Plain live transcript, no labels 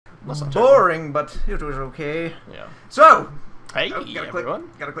boring, but it was okay. Yeah. So, hey, gotta everyone.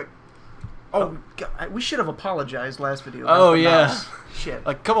 Gotta click. Oh, God, we should have apologized last video. Oh, yeah. Mouse. Shit.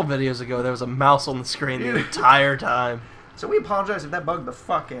 A couple videos ago, there was a mouse on the screen the entire time. So we apologize if that bugged the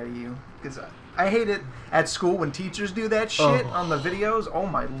fuck out of you. Because I hate it at school when teachers do that shit on the videos. Oh,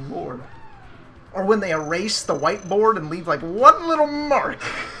 my Lord. Or when they erase the whiteboard and leave, like, one little mark.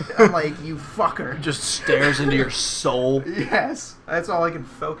 I'm like, you fucker. Just stares into your soul. Yes. That's all I can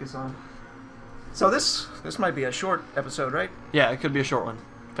focus on. So this might be a short episode, right? Yeah, it could be a short one.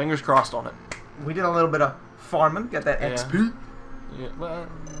 Fingers crossed on it. We did a little bit of farming. Got that XP. Yeah, well...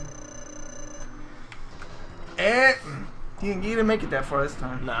 And you didn't make it that far this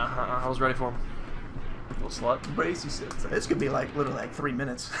time. Nah, I was ready for him. Little slut. Brace yourself. This could be like literally like 3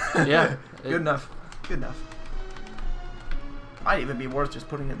 minutes. Yeah. Good enough. Good enough. Might even be worth just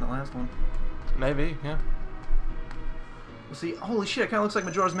putting it in the last one. Maybe, yeah. We'll see. Holy shit, it kind of looks like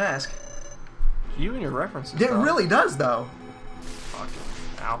Majora's Mask. You and your references. It really does, though. Fuck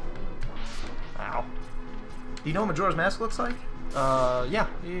it. Ow. Ow. Do you know what Majora's Mask looks like? Yeah.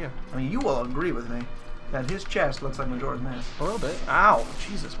 I mean, you will agree with me that his chest looks like Majora's Mask. A little bit. Ow.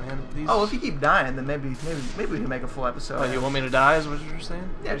 Jesus, man. These... Oh, if you keep dying, then maybe we can make a full episode. Oh, you want me to die, is what you're saying?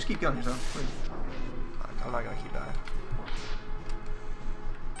 Yeah, just keep killing yourself, please. I'm not gonna keep dying.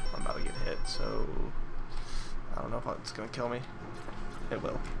 I'm about to get hit, so... I don't know if it's gonna kill me. It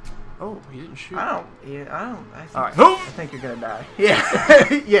will. Oh, he didn't shoot. I think, Alright. I think you're gonna die.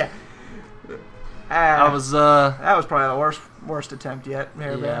 Yeah. Yeah. That was probably the worst attempt yet.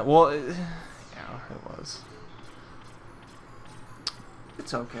 Yeah, well, yeah, it was.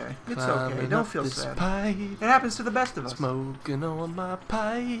 It's okay. It's okay. Don't feel sad. Pipe, it happens to the best of us. Smoking on my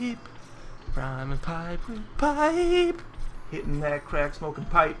pipe. Rhyming pipe with pipe. Hitting that crack smoking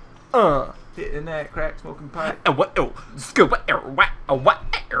pipe. Hitting that crack smoking pipe.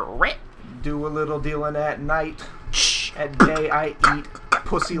 Do a little dealing at night. At day I eat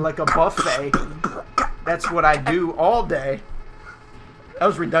pussy like a buffet. That's what I do all day. That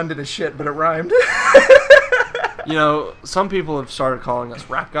was redundant as shit, but it rhymed. You know, some people have started calling us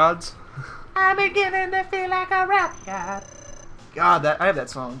rap gods. I'm beginning to feel like a rap god. God, I have that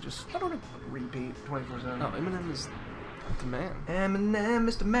song just repeat 24/7. No, Eminem is the man. Eminem,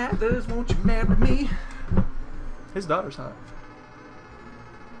 Mr. Mathers, won't you marry me? His daughter's hot.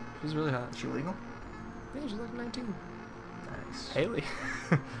 She's really hot. Is she legal? Yeah, she's like 19. Nice. Haley.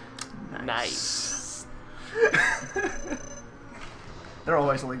 Nice. They're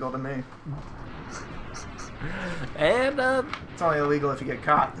always illegal to me. And, it's only illegal if you get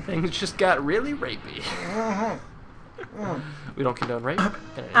caught. Things just got really rapey. We don't condone rape.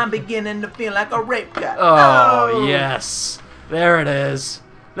 I'm beginning to feel like a rape guy. Oh, yes. There it is.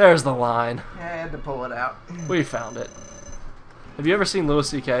 There's the line. I had to pull it out. We found it. Have you ever seen Louis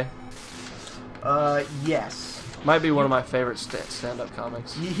C.K.? Yes. Might be one of my favorite stand-up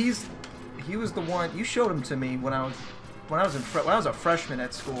comics. He was the one you showed him to me when I was a freshman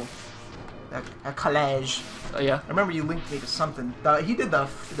at school, at college. Yeah. I remember you linked me to something. He did the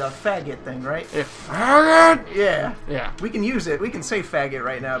faggot thing, right? Yeah. Faggot. Yeah. Yeah. We can use it. We can say faggot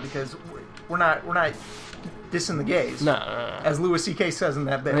right now because we're not dissing the gays. No. As Louis C.K. says in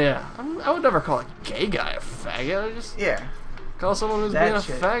that bit. Yeah. I would never call a gay guy a faggot. I just call someone who's being a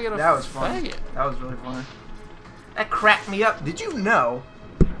faggot a that was funny. faggot. That was really funny. That cracked me up. Did you know?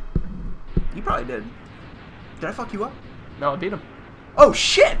 You probably did. Did I fuck you up? No, I beat him. Oh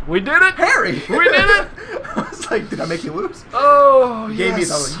shit! We did it, Harry. We did it. I was like, did I make you lose? Oh, you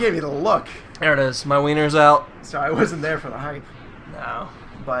yes. You gave me the look. There it is. My wiener's out. So I wasn't there for the hype. No.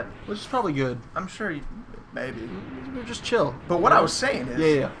 But which is probably good. I'm sure maybe. We're just chill. But what I was saying is,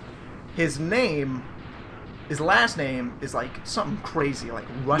 yeah. His last name is like something crazy, like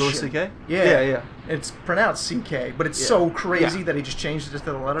Russian. Louis C.K.? Yeah. It's pronounced C.K., but it's so crazy that he just changed it just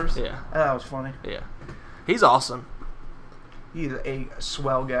to the letters. Yeah. That was funny. Yeah. He's awesome. He's a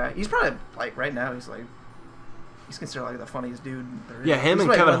swell guy. He's probably, like, right now, he's considered, like, the funniest dude there is. Yeah, him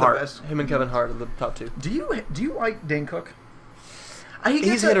and Kevin Hart. Him and Kevin Hart are the top two. Do you like Dane Cook?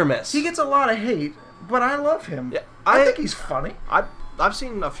 He's hit or miss. He gets a lot of hate, but I love him. Yeah, I think he's funny. I've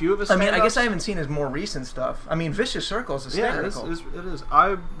seen a few of his stand-ups. I mean, I guess I haven't seen his more recent stuff. I mean, Vicious Circle is hysterical. Yeah, it is.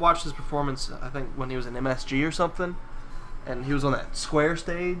 I watched his performance, I think, when he was in MSG or something, and he was on that square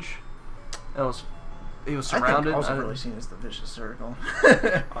stage, and he was surrounded. I think also really seen as the Vicious Circle.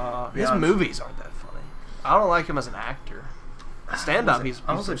 His movies aren't that funny. I don't like him as an actor. Stand-up, he's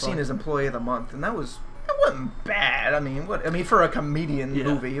I also have seen his Employee of the Month, and it wasn't bad. I mean, for a comedian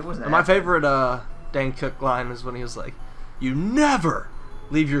movie, it wasn't. My favorite Dane Cook line is when he was like, "You never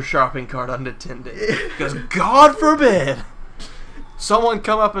leave your shopping cart unattended, because God forbid." someone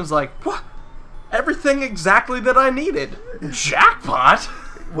come up and is like, what? Everything exactly that I needed. Jackpot.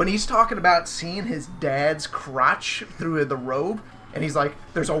 When he's talking about seeing his dad's crotch through the robe, and he's like,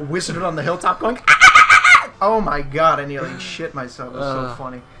 there's a wizard on the hilltop going, ah! Oh my god, I nearly shit myself. It was so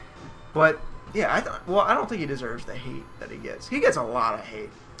funny. But, yeah, I don't think he deserves the hate that he gets. He gets a lot of hate.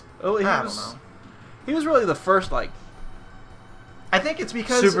 Well, I don't know. He was really the first, like, I think it's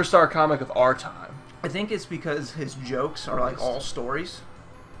because... superstar comic of our time. I think it's because his jokes are, like, all stories,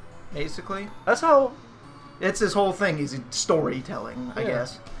 basically. That's how... It's his whole thing. He's storytelling, I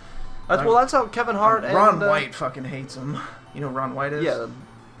guess. Well, that's how Kevin Hart and... Ron White fucking hates him. You know who Ron White is? Yeah.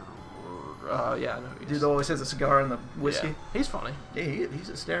 Yeah, I know who he is. Dude always has a cigar and the whiskey. Yeah. He's funny. Yeah, he's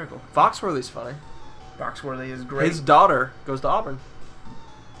hysterical. Foxworthy's funny. Foxworthy is great. His daughter goes to Auburn.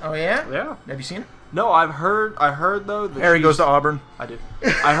 Oh, yeah? Yeah. Have you seen it? No, I heard though that Harry goes to Auburn. I do.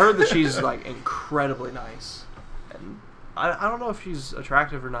 I heard that she's like incredibly nice, and I don't know if she's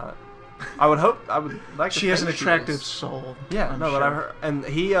attractive or not. I would like to She has an think she attractive is. soul. Yeah, no, sure. but I heard, and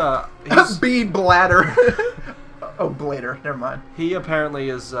he's bead bladder. Oh, blader. Never mind. he apparently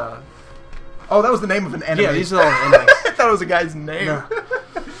is. Oh, that was the name of an enemy. Yeah, these are all enemies. I thought it was a guy's name. No.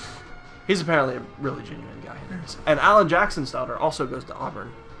 He's apparently a really genuine guy. And Alan Jackson's daughter also goes to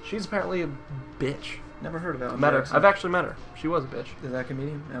Auburn. She's apparently a bitch. Never heard of Alan Met her. Jackson. I've actually met her. She was a bitch. Is that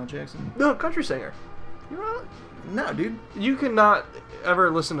comedian, Alan Jackson? No, country singer. You know, No, dude. you cannot ever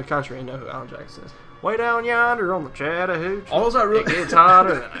listen to country and know who Alan Jackson is. Way down yonder on the Chattahoochee. All I really... It gets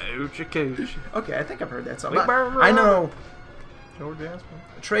hotter than a hoochie coochie. Okay, I think I've heard that song. We burn I know George Aspen.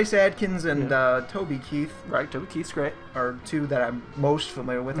 Trace Adkins and Toby Keith Right, Toby Keith's great. are two that I'm most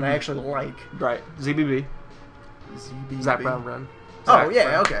familiar with, and I actually like. Right, ZBB. ZBB. Zach Brown Run. Oh, Zach yeah,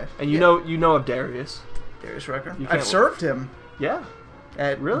 Brown. okay. And you know of Darius. Darius Rucker. You can't I've served him Yeah,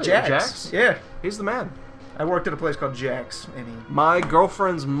 at Really? Jack's. At Jack's? Yeah. he's the man. I worked at a place called Jack's, and he... My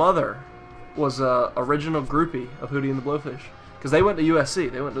girlfriend's mother was a original groupie of Hootie and the Blowfish. Because they went to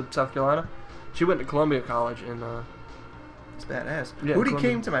USC. They went to South Carolina. She went to Columbia College in... It's badass. Yeah, Hootie Columbia.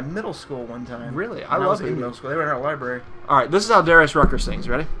 came to my middle school one time. Really? I I love was in Hootie. middle school. They were in our library. Alright, this is how Darius Rucker sings.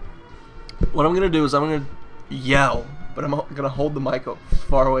 Ready? What I'm going to do is I'm going to yell, but I'm going to hold the mic up as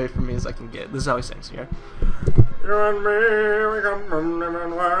far away from me as I can get. This is how he sings. You You and me, we come from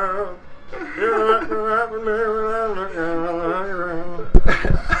different worlds.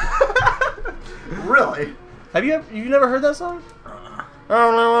 Really? Have you never heard that song? I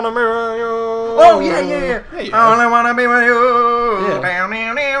only wanna marry you. Oh, yeah. Yeah, I only want to be with you. Yeah. Down,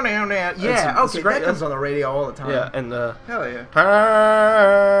 down, down, down, down. Yeah, It's okay, great. that comes on the radio all the time. Yeah, and Hell yeah.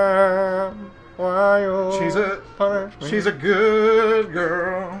 time, why you punish me? She's a good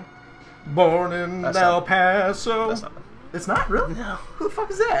girl, born in That's El not- Paso. That's not. It's not really? No. Who the fuck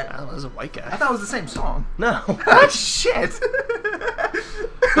is that? I don't know, there's a white I guy. thought it was the same song. No. Oh, shit.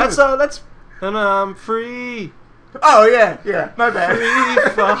 That's and I'm free. Oh, yeah. My bad.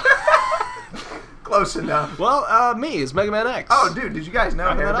 Free fall. Close enough. Well, me is Mega Man X. Oh, dude, did you guys know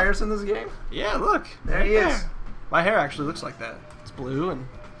Wrapping Hair that up. Bear's in this game? Yeah, look. There he is. My hair actually looks like that. It's blue and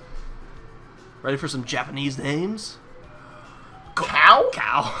ready for some Japanese names. Cow?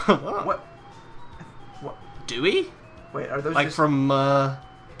 Cow. What? What? Dewey? Wait, are those Like just from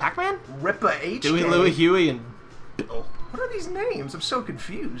Pac-Man? Rippa H? Dewey, Louie, Huey, and Bill. What are these names? I'm so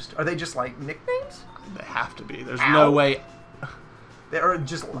confused. Are they just like nicknames? They have to be. There's Ow. no way. They are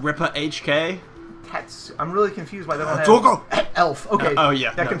just Rippa HK? cats. I'm really confused why they don't have Togo. Elf. Okay. Oh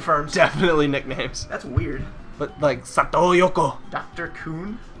yeah. That no, confirms. Definitely nicknames. That's weird. But like Sato Yoko. Dr.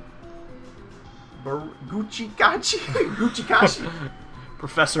 Kuhn. Gucci Kachi. Gucci Kashi.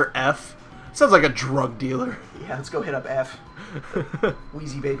 Professor F. Sounds like a drug dealer. Yeah, let's go hit up F.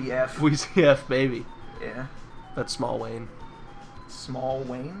 Wheezy Baby F. Wheezy F baby. Yeah. That's Small Wayne. Small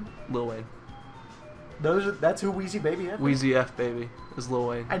Wayne. Lil Wayne. That's who Wheezy Baby F is? Wheezy F baby is Lil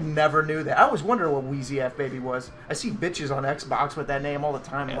Wayne. I never knew that. I always wondered what Wheezy F Baby was. I see bitches on Xbox with that name all the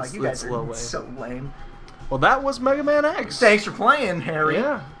time. I'm Yeah, like, you it's guys Lil are Wayne. so lame. Well, that was Mega Man X. Thanks for playing, Harry.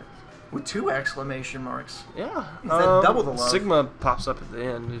 Yeah. With 2 exclamation marks. Yeah. Is that double the love? Sigma pops up at the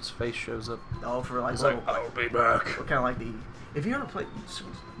end. His face shows up. Oh, for like It's little, like, I'll be back. kind of like the. If you ever played,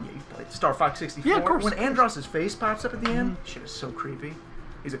 yeah, you played Star Fox 64. Yeah, of course. When Andross's face pops up at the end, shit is so creepy.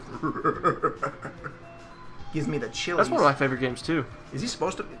 He's like, gives me the chills. That's one of my favorite games too. Is he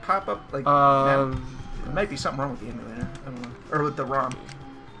supposed to pop up like? Um, there might be something wrong with the emulator. I don't know, or with the ROM.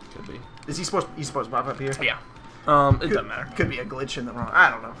 Could be. Is he supposed? He's supposed to pop up here. Yeah. It doesn't matter. Could be a glitch in the ROM. I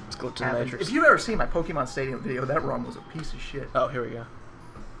don't know. It's glitch in the Happens. Matrix. If you've ever seen my Pokemon Stadium video, that ROM was a piece of shit. Oh, here we go.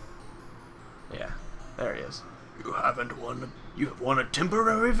 Yeah, there he is. You have won a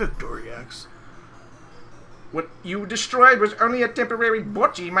temporary victory, X. What you destroyed was only a temporary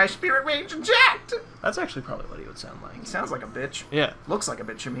butchie. My spirit remains intact. That's actually probably what he would sound like. He sounds like a bitch. Yeah. Looks like a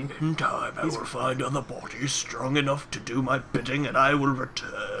bitch, I mean. In time, I will find other bodies strong enough to do my bidding, and I will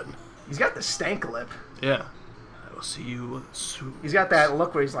return. He's got the stank lip. Yeah. I will see you soon. He's got that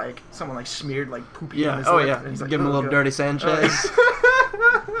look where he's like, someone like smeared like poopy on his Oh lip. yeah. And he's like, Give him a little dirty Sanchez.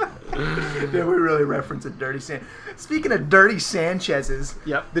 Yeah, we really reference a dirty Sanchez. Speaking of dirty Sanchez's,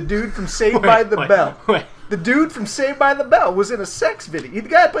 Yep. the dude from Saved by the Bell. Wait. The dude from Saved by the Bell was in a sex video. The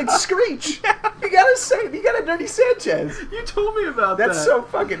guy played Screech. You got a dirty Sanchez. You told me about that. That's so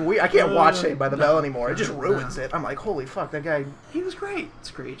fucking weird. I can't watch Saved by the Bell anymore. It just ruins it. I'm like, holy fuck, that guy He was great,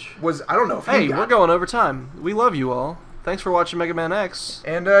 Screech. was. I don't know if Hey, he got we're going over time. We love you all. Thanks for watching Mega Man X.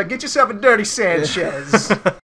 And get yourself a dirty Sanchez.